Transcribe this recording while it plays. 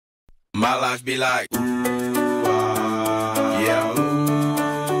My life be like, ooh, yeah,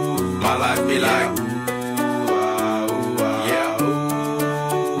 ooh. My life be like, ooh, yeah,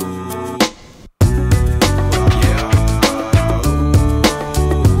 ooh. Yeah,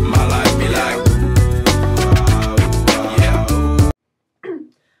 ooh. My life be like, yeah, ooh.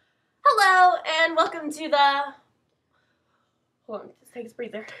 Hello, and welcome to the... Hold on, just take a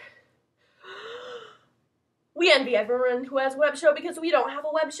breather. We envy everyone who has a web show because we don't have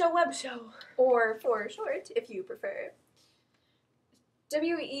a web show. Or for short, if you prefer.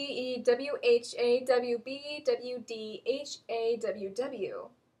 Weewhawbwdhaww.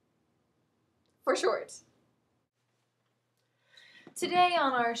 For short. Today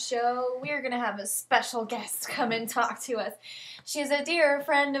on our show, we're going to have a special guest come and talk to us. She's a dear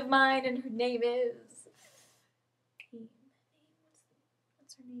friend of mine, and her name is...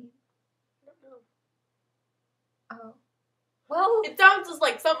 What's her name? I don't know. Oh. Well, It sounds just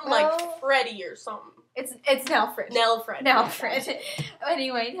like something like Freddy or something. it's Nalfred. Nalfred.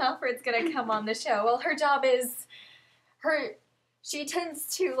 Anyway, Nalfred's gonna come on the show. Well, her job is... She tends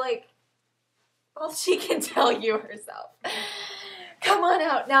to, well, she can tell you herself. Come on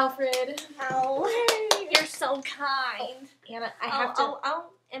out, Nalfred. Oh, you're so kind. Anna, I have to...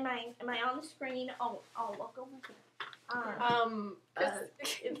 Am I on the screen? I'll look over here.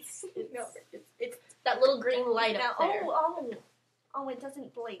 It's that little green light up there. Oh, it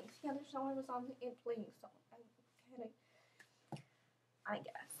doesn't blink. Yeah, there's no one was on it blinks. So I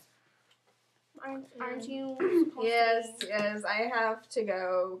guess. Aren't you supposed to be? Yes, I have to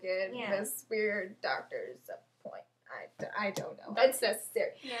go get this weird doctor's appointment. I don't know. It's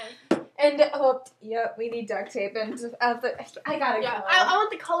necessary. Yeah. And, we need duct tape and, I gotta go. I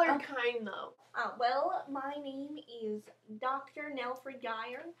want the colored kind, though. Well, my name is Dr. Nalfred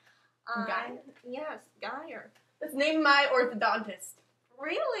Geyer. Geyer? Yes, Geyer. Let's name my orthodontist.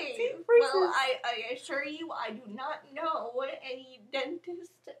 Really? See, Well, I assure you, I do not know any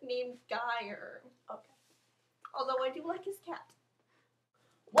dentist named Geyer. Okay. Although I do like his cat.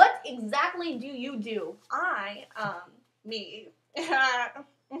 What exactly do you do? Me.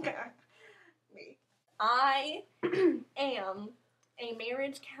 I am a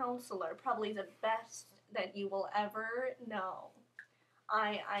marriage counselor, probably the best that you will ever know.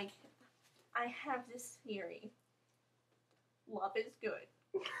 I have this theory. Love is good.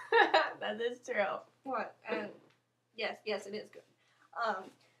 That is true. What? Yes, it is good.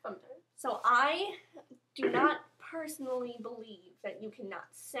 Sometimes. So I do not personally believe that you cannot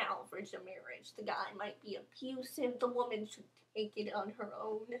salvage a marriage. The guy might be abusive. The woman should take it on her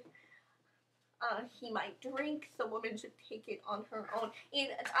own. He might drink. The woman should take it on her own. And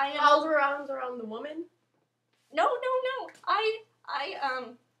House around the woman? No.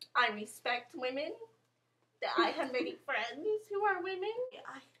 I respect women. I have many friends who are women.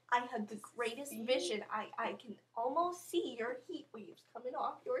 I have the greatest vision. I can almost see your heat waves coming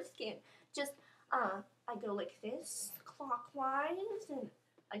off your skin. Just, I go like this, clockwise, and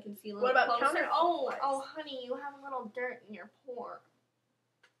I can see a little What about closer. counterclockwise? Oh, honey, you have a little dirt in your pore.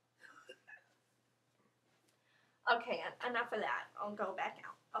 Okay, enough of that. I'll go back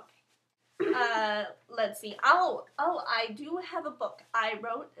out. Okay. Let's see. Oh, I do have a book. I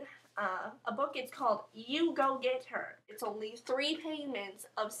wrote a book. It's called You Go Get Her. It's only 3 payments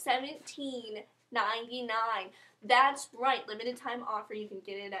of $17.99. That's right. Limited time offer. You can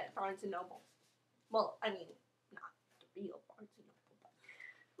get it at Barnes & Noble. Well, I mean, not the real Barnes & Noble.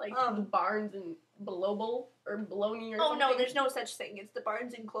 Like the Barnes and Global or Bologna or something? Oh, no, there's no such thing. It's the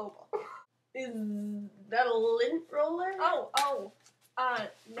Barnes & Global. Is that a lint roller? No.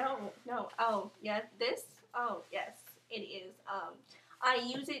 Oh, yeah, this? Oh, yes, it is. I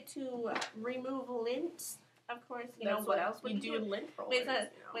use it to remove lint. Of course, That's what else would you do with lint rollers? with a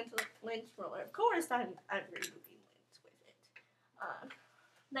lint roller? Of course, I'm removing lint with it.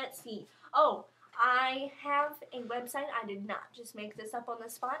 Let's see. Oh, I have a website. I did not just make this up on the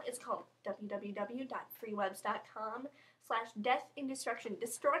spot. It's called www.freewebs.com/death-in-destruction.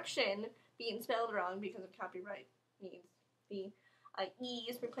 Destruction being spelled wrong because of copyright means the E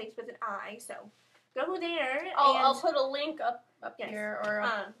is replaced with an I. So go there. I'll put a link up Yes. here or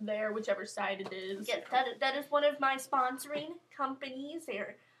up there, whichever side it is. Yes, that is one of my sponsoring companies.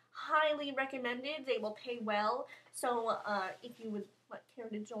 They're highly recommended. They will pay well. So if you would care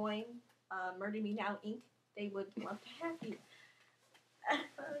to join Murder Me Now Inc., they would love to have you.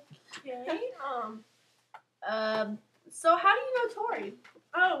 Okay. So how do you know Tori?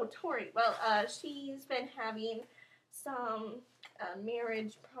 Oh, Tori. Well, she's been having some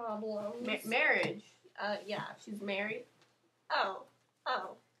marriage problems. Marriage? Yeah. She's married? Oh,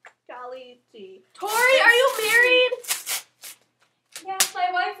 golly gee. Tori, are you married? Yes,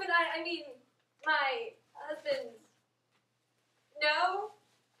 my wife and I I mean, my husband. No.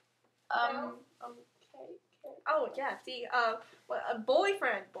 Okay. Oh yeah, see,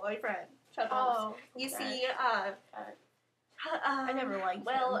 boyfriend. Shut up. Oh, You okay. see, I never liked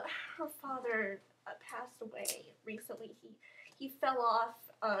Well, him. her father passed away recently. He fell off.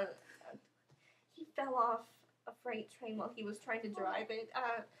 He fell off a freight train while he was trying to drive it.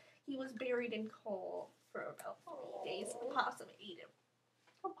 He was buried in coal for about 3 days. The possum ate him.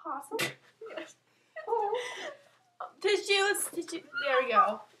 A possum? Yes. Tissues. There we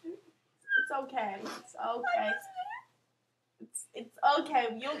go. It's okay. It's okay. It's okay.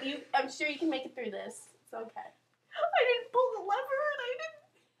 You. I'm sure you can make it through this. It's okay. I didn't pull the lever and I didn't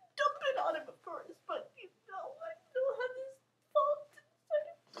dump it on him at first, but I still have this fault inside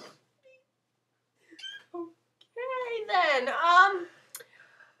of me. Okay then.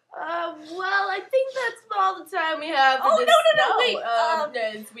 Well, I think that's all the time we have. For Oh, this. no, wait,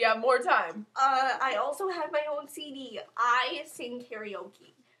 yes, we have more time. I also have my own CD. I sing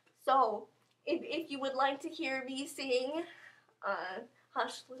karaoke. So, if you would like to hear me sing,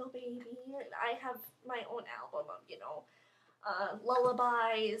 Hush Little Baby, I have my own album of,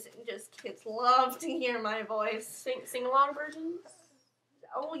 lullabies, and just kids love to hear my voice. Sing along versions.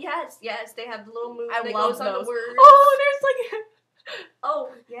 Oh, yes, they have the little movie I that love goes on the those. words. Oh, there's like.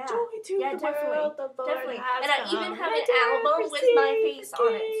 Oh, yeah. Joy to Yeah, the definitely, world, the Lord definitely. has And I come. even have an Enter album with the my King, face the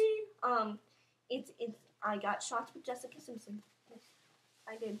on King. it. It's I got shots with Jessica Simpson. Yes,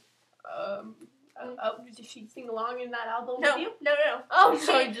 I did. Did she sing along in that album No, with you? no. Oh,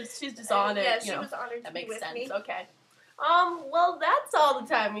 so she's just on it. Yeah, you she know. was honored That to be makes with sense. me. Okay. Well, that's all the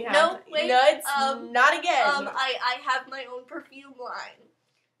time we have. No, wait, No, it's not again. I have my own perfume line.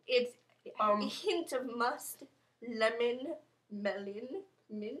 It's a Um, hint of musk, lemon, melon,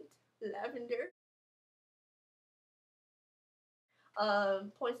 mint, lavender.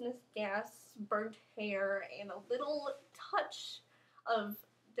 Poisonous gas, burnt hair, and a little touch of,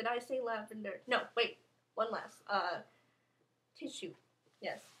 did I say lavender? No, wait, one last. Tissue.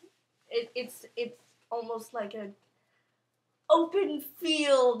 Yes. It's almost like a open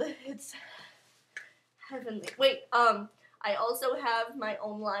field. It's heavenly. Wait, I also have my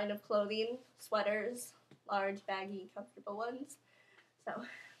own line of clothing, sweaters, large, baggy, comfortable ones. So,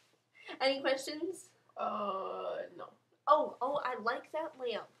 any questions? no. Oh, I like that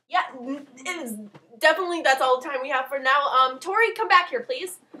layout. Yeah, it is definitely, that's all the time we have for now. Tori, come back here,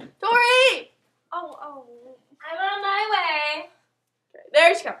 please. Tori! Oh. I'm on my way. Okay,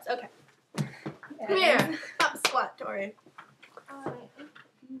 there she comes. Okay. Come here. Stop squat, Tori.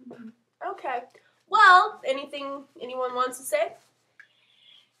 Okay. Well, anything anyone wants to say?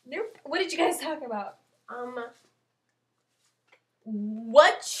 Nope. What did you guys talk about?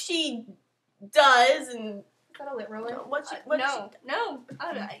 What she does and Is that a lint roller? No.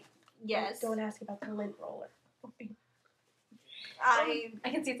 Yes. Don't ask about the lint roller. I I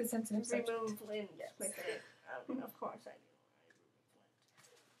can see the sensitive subject. remove lint with it. Of course I do.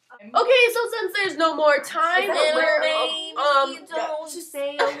 Okay, so since there's no more time, Baby, don't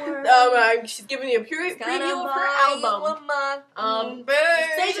say a word. she's giving me a preview of her album.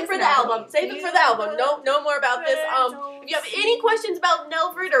 Save it for the album. Save it for the album. No more about this. If you have any questions about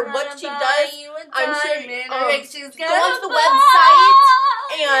Nalfred or what she does, I'm sure go onto the website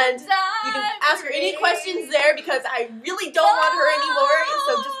and you can ask her any questions there because I really don't want her anymore.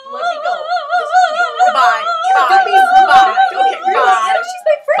 So just let me go. Bye. Okay, bye. She's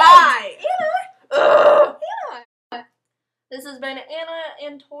my friend. Bye. Ugh. This has been Anna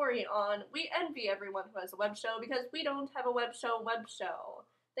and Tori on We Envy Everyone Who Has a Web Show because we don't have a web show.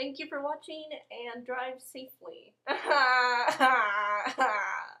 Thank you for watching and drive safely.